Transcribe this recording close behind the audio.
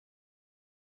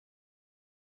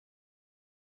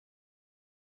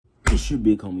your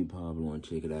big homie Pablo and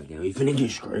check it out, gang. We finna get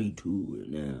straight to it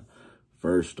now.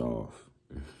 First off,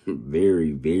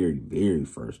 very, very, very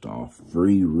first off,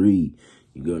 free re.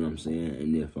 You get what I'm saying?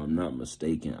 And if I'm not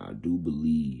mistaken, I do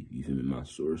believe, you feel me, my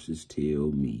sources tell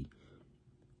me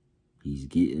he's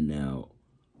getting out.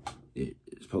 It's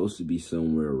supposed to be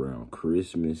somewhere around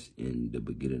Christmas and the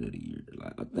beginning of the year.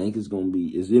 Like, I think it's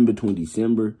in between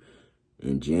December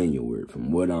and January.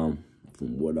 From what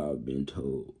I've been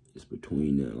told, it's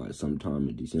between that, like sometime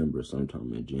in December,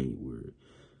 sometime in January.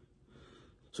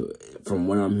 So from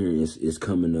what I'm hearing, it's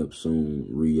coming up soon.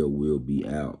 RIO will be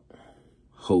out,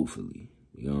 hopefully.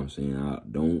 You know what I'm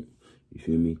saying? You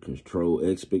feel me? Control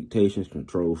expectations,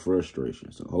 control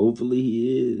frustration. So hopefully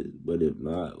he is, but if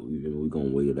not, we're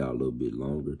going to wait it out a little bit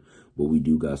longer. But we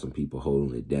do got some people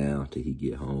holding it down till he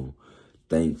get home,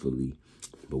 thankfully.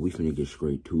 But we finna get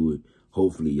straight to it.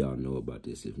 Hopefully y'all know about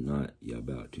this. If not, y'all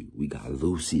about to. We got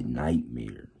Lucid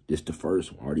Nightmare. This the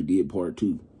first one. Already did part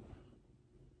 2.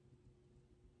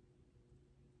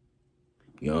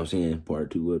 You know what I'm saying?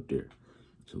 Part 2 up there.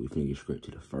 So we finna get straight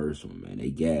to the first one, man. They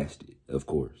gassed it, of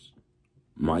course.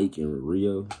 Mike and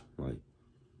RIO, like,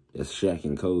 that's Shaq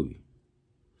and Kobe.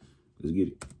 Let's get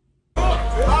it.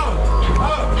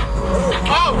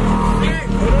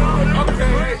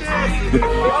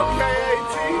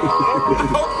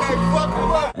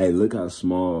 Hey, look how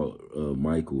small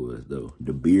Mike was, though.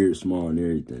 The beard small and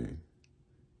everything.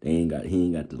 He ain't got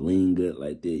the lean gut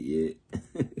like that yet.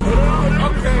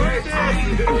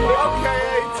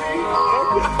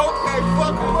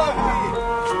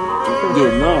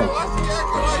 Getting off.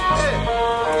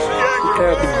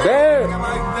 Bad.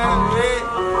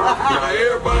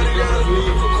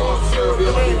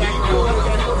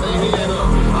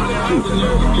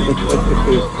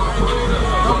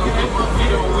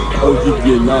 Oh, keep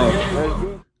getting off.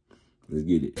 Let's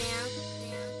get it.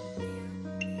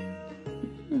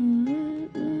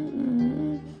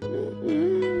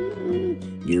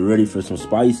 Get ready for some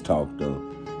spice talk, though.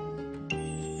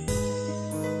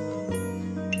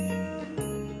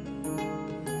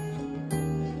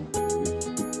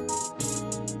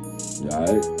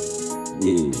 Alright?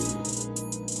 Yeah.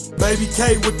 Baby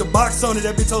K with the box on it,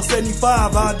 that bitch on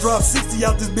 75. I drop 60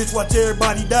 out this bitch, watch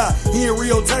everybody die. He in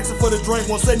Rio taxing for the drink,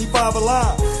 175 a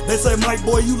line. They say, Mike,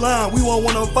 boy, you lying, we want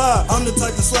 105. I'm the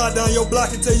type to slide down your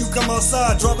block until you come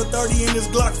outside. Drop a 30 in this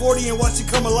Glock 40 and watch you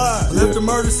come alive. Left the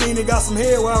murder scene and got some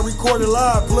head while I recorded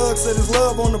live. Plug said his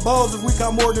love on the balls if we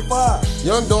caught more than 5.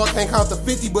 Young dog can't count to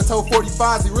 50, but told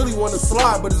 45s he really wanted to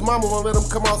slide, but his mama won't let him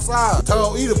come outside.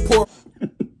 Told eat a poor.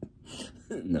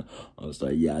 No, I was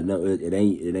like, yeah, I know it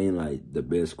ain't like the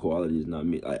best quality. It's not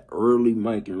me. Like early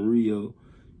Mike and RIO,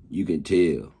 you can tell.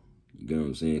 You get what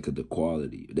I'm saying? Cause the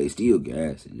quality, they still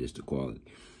gassing, just the quality.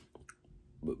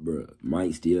 But bro,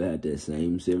 Mike still had that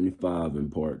same 75 in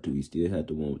part 2. He still had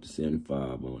the one with the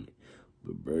 75 on it.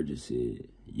 But bro just said,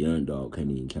 young dog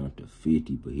can't even count to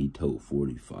 50, but he told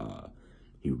 45.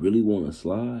 He really want to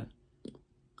slide,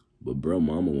 but bro,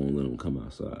 mama won't let him come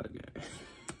outside, guys.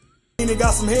 He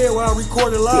got some head while I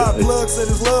recorded live. Plug said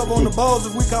his love on the balls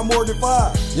if we got more than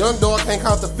 5. Young dog can't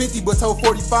count to 50, but told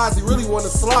 45s he really wanted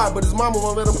to slide, but his mama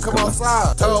won't let him come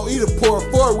outside. Told E to pour a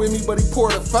 4 with me, but he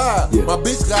poured a 5. Yeah. My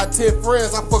bitch got 10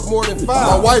 friends, I fuck more than 5.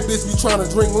 My white bitch be trying to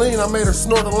drink lean, I made her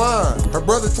snort a line. Her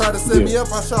brother tried to set me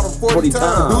up, I shot him 40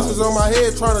 times. Deuces on my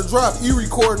head trying to drop, E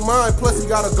recording mine, plus he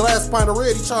got a glass pint of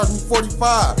red, he charged me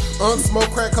 45. Smoke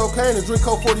crack cocaine and drink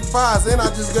Coke 45s, and I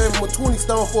just gave him a 20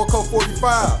 stone for a Coke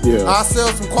 45. Yeah. I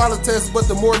sell some qualities, but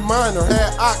the more minor.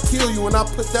 Had I kill you and I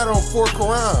put that on 4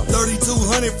 Quran.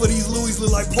 3,200 for these Louis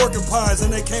look like porcupines, and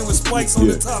they came with spikes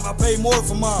on the top. I paid more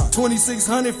for mine.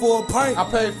 2,600 for a pint. I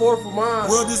paid 4 for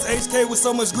mine. Well, this HK with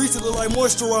so much grease it look like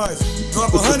moisturizer.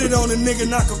 Drop 100 on a nigga,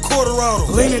 knock a quarter out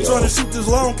him. Leaning trying to shoot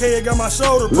this long K, it got my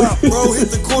shoulder pop. Bro,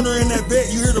 hit the corner in that vet,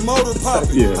 you hear the motor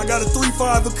popping. I got a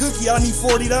 3.5 a cookie, I need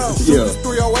 $40. Shoot this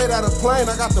 308 out of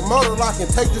plane, I got the motor locking.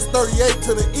 Take this 38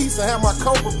 to the east and have my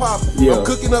Cobra popping. I'm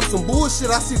cooking up some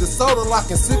bullshit, I see the soda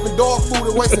locking. Sipping dog food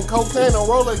and wasting cocaine on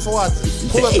Rolex watches.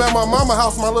 Pull up at my mama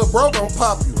house, my little bro gon'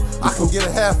 pop you. I can get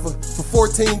a half for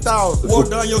 14,000. Walk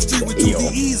down your street with 2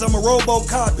 DEs, I'm a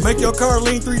RoboCop. Make your car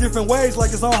lean 3 different ways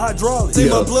like it's on hydraulics. See,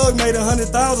 my plug made 100,000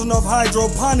 off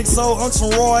hydroponics, so on some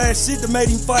raw ass shit that made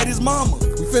him fight his mama.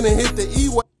 We finna hit the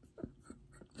E-way.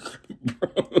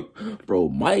 Bro,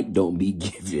 Mike don't be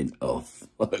giving a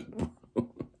fuck, bro.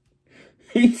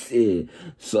 He said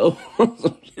some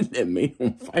shit that made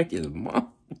him fight his mom.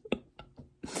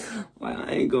 Like,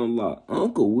 I ain't gonna lie.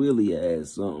 Uncle Willie had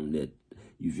something that,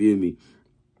 you feel me,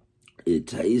 it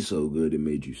tastes so good it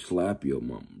made you slap your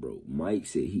mom, bro. Mike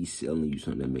said he's selling you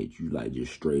something that made you, like,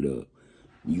 just straight up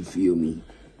You feel me?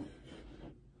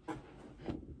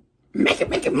 Make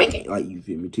it. Like, you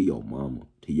feel me? To your mama,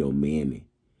 to your mammy.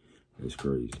 That's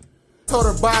crazy. Told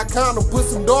her buy a condom, put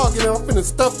some dog in it. I'm finna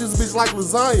stuff this bitch like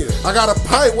lasagna. I got a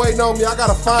pint waiting on me. I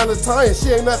gotta find a tie.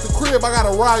 She ain't at the crib. I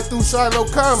gotta ride through Shiloh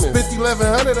Commons.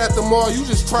 1100 at the mall. You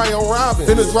just try on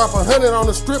robbing. Finna drop 100 on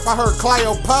the strip. I heard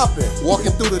Clio popping.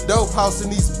 Walking through the dope house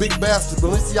in these big bastards.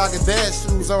 Balenciaga dash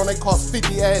shoes on. They cost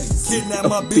 50 addies.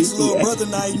 Kidnapped my bitch little brother.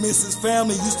 Now he miss his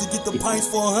family. Used to get the pints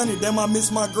for 100. Damn, I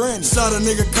miss my granny. Shot a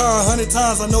nigga car 100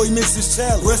 times. I know he missed his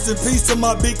child. Rest in peace to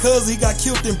my big cousin. He got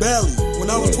killed in Bali.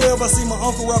 When I was 12, I see my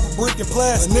uncle wrap a brick and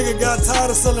plastic. A nigga got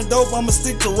tired of selling dope, I'ma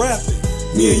stick to rapping.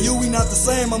 Me and you, we not the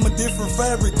same, I'm a different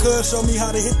fabric. Cuz show me how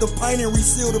to hit the pint and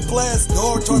reseal the plastic.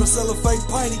 Dog try to sell a fake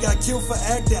pint, he got killed for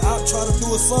acting. Out try to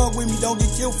do a song with me, don't get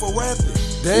killed for rapping.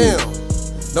 Damn.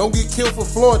 Don't get killed for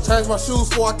flooring. Change my shoes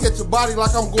before I catch a body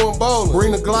like I'm going bowling.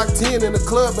 Bring the Glock 10 in the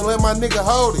club and let my nigga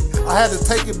hold it. I had to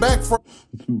take it back from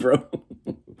Bro.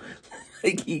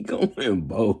 Like he going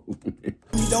bold.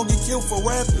 You don't get killed for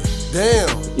rapping. Damn.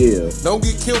 Yeah. Don't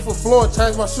get killed for flooring.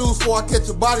 Change my shoes before I catch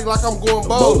a body like I'm going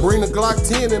bowling. Bring the Glock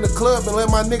 10 in the club and let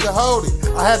my nigga hold it.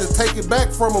 I had to take it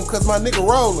back from him cause my nigga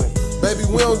rolling. Baby,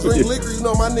 we don't drink liquor, you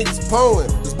know my niggas pulling.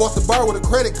 Just bought the bar with a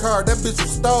credit card, that bitch was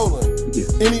stolen. Yeah.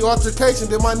 Any altercation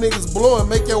that my niggas blowing,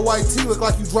 make your white tee look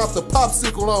like you dropped a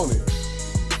popsicle on it.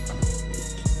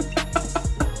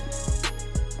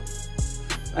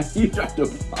 You dropped a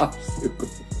popsicle.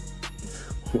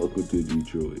 Welcome to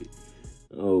Detroit.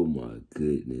 Oh my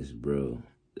goodness, bro.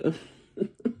 That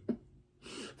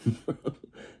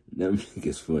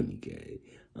nigga's funny, guy.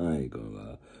 I ain't gonna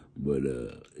lie. But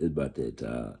it's about that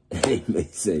time. Hey,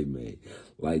 man,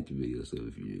 like the video, so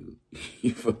if you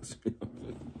fucks me, I'm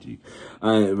fucking with you.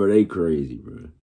 Bro, they crazy, bro.